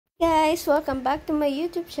Guys, welcome back to my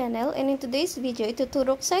YouTube channel, and in today's video,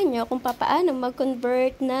 ituturo ko sa inyo kung paano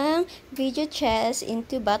mag-convert ng video chess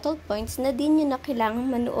into battle points na di nyo na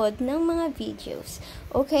kailangang manood ng mga videos.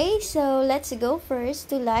 Okay, so let's go first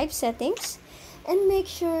to live settings and make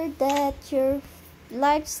sure that your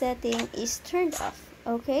live setting is turned off.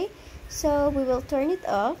 Okay, so we will turn it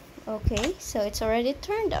off. Okay, so it's already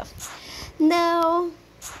turned off. Now,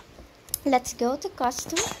 let's go to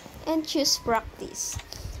custom and choose practice.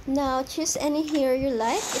 Now, choose any hero you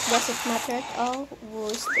like. It doesn't matter at all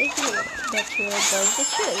who's the hero that you're going to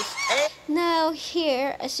choose. Now,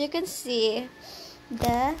 here, as you can see,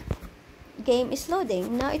 the game is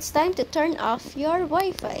loading. Now, it's time to turn off your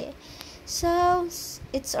Wi-Fi. So,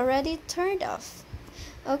 it's already turned off.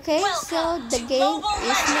 Okay, so the game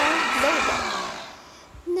is now loaded.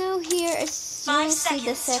 Now, here, as you see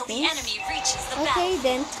the settings. Okay,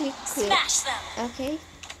 then click quit. Okay,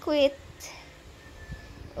 quit.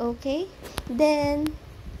 Okay, then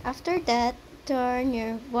after that, turn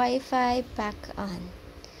your Wi-Fi back on.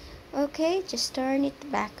 Okay, just turn it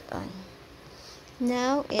back on.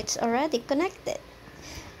 Now it's already connected.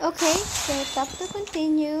 Okay, so tap to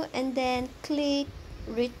continue and then click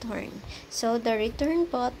return. So the return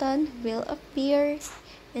button will appear,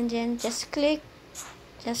 and then just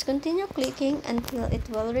continue clicking until it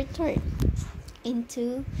will return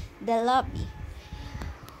into the lobby.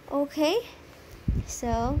 Okay,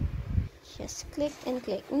 so just click and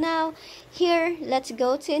click. Now here, let's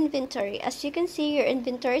go to inventory. As you can see, your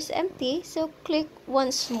inventory is empty, so click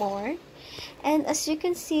once more, and as you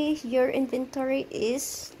can see, your inventory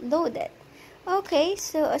is loaded. Okay,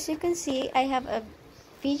 so as you can see, I have a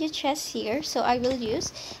video chest here, so I will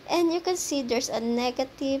use, and you can see there's a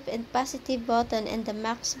negative and positive button and the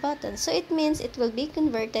max button, so it means it will be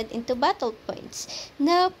converted into battle points.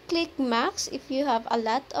 Now click max if you have a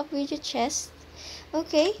lot of video chests.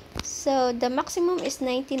 Okay, so the maximum is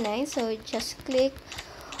 99, so just click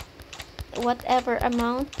whatever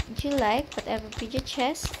amount you like, whatever video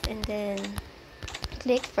chest, and then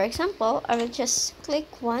click, for example, I will just click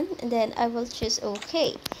 1 and then I will choose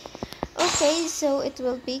OK. Okay, so it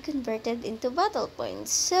will be converted into battle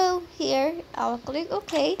points. So here, I'll click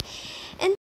OK,